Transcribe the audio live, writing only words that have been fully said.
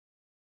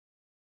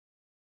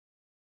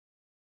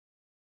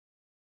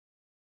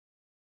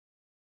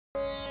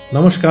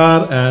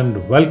Namaskar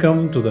and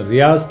welcome to the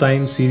Riyaz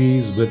Time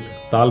series with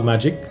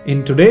Taalmagic.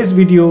 In today's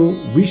video,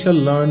 we shall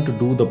learn to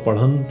do the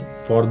Padhant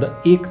for the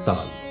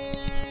Ektaal.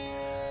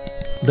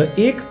 The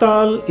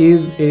Ektaal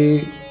is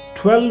a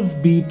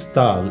 12-beat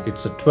Taal.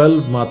 It's a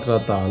 12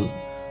 matra Taal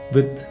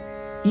with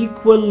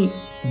equal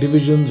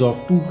divisions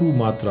of 2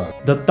 matra.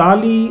 The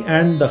Tali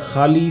and the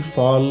Khali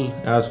fall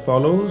as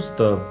follows.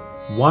 The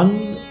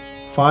 1,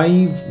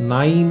 5,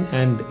 9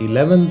 and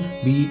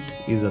 11th beat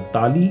is a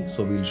Tali,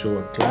 so we'll show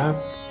a clap.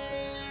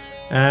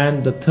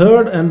 And the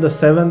 3rd and the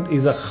 7th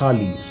is a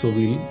Khali, so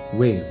we'll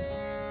wave.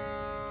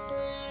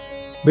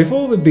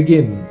 Before we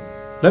begin,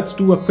 let's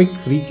do a quick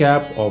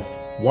recap of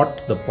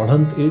what the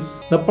Padhant is.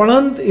 The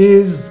Padhant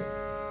is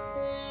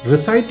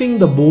reciting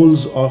the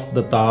bowls of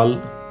the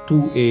Taal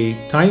to a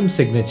time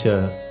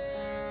signature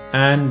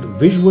and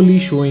visually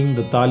showing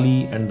the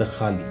Tali and the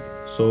Khali.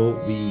 So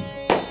we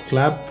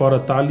clap for a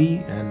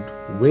Tali and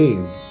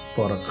wave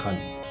for a Khali.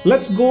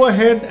 Let's go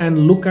ahead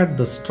and look at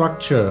the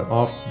structure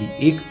of the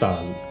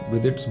Ektaal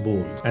with its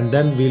bowls, and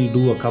then we'll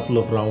do a couple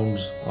of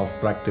rounds of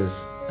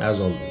practice as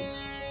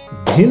always.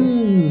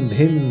 Dhin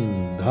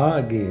dhin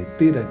dhage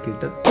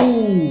tirakita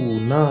tu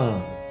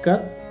na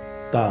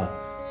katta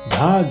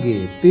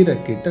dhage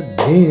tirakita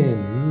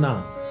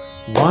dhinna.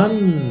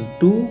 1,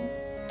 2,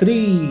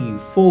 3,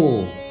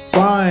 4,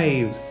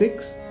 5,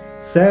 6,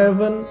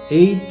 7,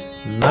 8,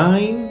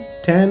 9,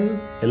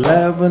 10,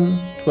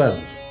 11, 12.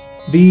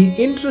 The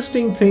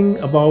interesting thing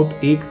about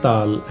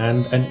Ektaal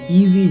and an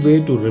easy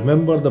way to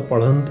remember the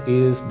Padhant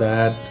is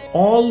that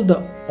all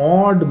the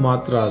odd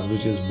matras,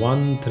 which is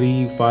 1,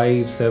 3,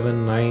 5,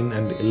 7, 9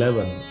 and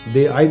 11,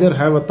 they either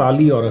have a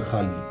Tali or a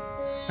Khali,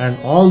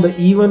 and all the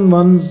even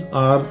ones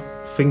are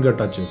finger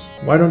touches.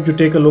 Why don't you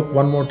take a look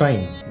one more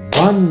time?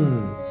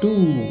 1,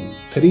 2,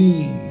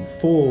 3,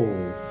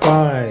 4,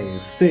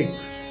 5,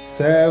 6,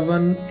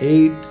 7,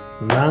 8,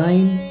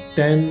 9,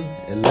 10,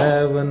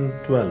 11,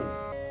 12.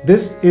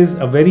 This is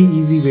a very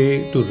easy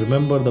way to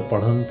remember the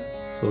Padhant,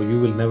 so you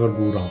will never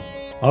go wrong.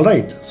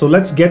 Alright, so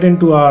let's get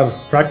into our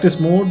practice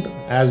mode.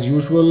 As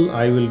usual,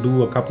 I will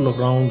do a couple of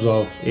rounds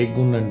of Ek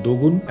Gun and Do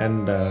Gun,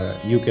 and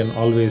you can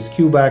always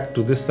cue back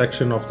to this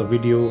section of the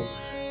video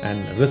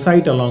and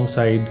recite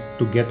alongside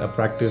to get a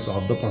practice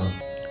of the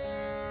Padhant.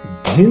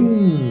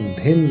 Dhin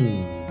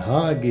dhin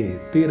dhage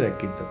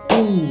tirakita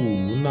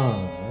tu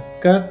na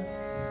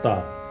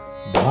katta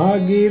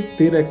dhage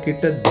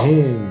tirakita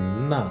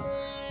dhinna.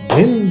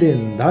 Dhin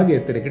din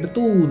dhage tirakita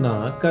tu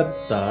na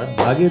katta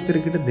dhage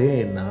tirakita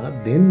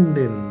dhena. Dhin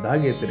din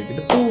dhage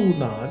tirakita tu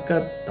na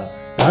katta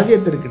dhage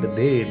tirakita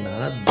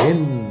dhena.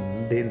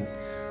 Dhin din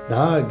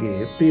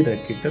dhage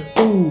tirakita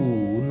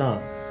tu na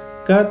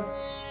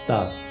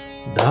katta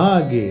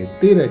dhage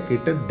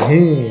tirakita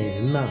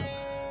dhena.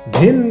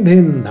 Dhin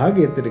dhin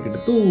dhage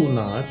tirakita tu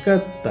na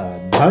katta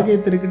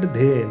dhage tirakita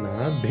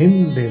dhena.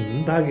 Dhin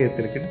din dhage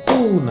tirakita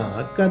tu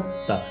na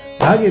katta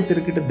dhage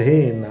tirakita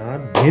dhena.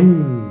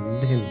 Dhin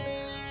dhin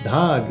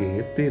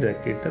dhage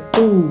tirakita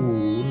tu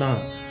na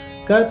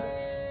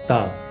katta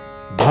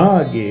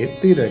dhage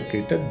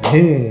tirakita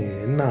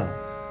dhena.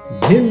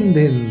 Dhin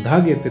dhin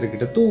dhage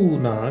tirakita tu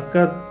na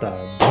katta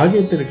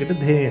dhage tirakita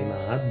dhena.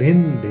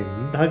 Dhin din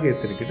dhage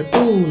tirakita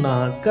tu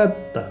na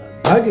katta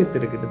dhage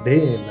tirakita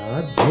dhena.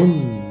 Dhin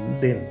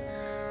din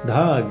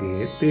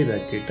dhage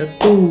tirakita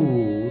tu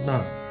na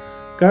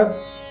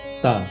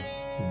katta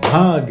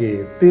dhage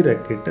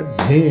tirakita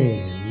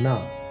dhena.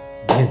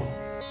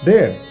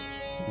 There,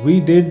 we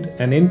did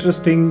an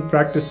interesting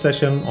practice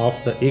session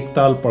of the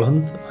Ektaal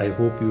Padhant. I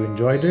hope you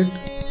enjoyed it.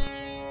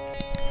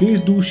 Please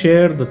do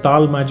share the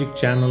Taalmagic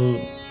channel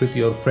with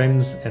your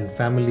friends and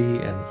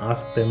family and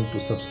ask them to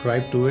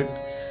subscribe to it.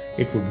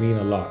 It would mean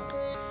a lot.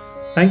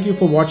 Thank you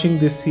for watching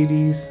this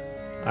series.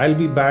 I'll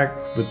be back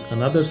with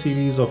another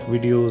series of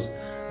videos.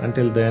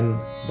 Until then,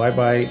 bye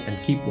bye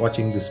and keep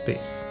watching this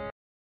space.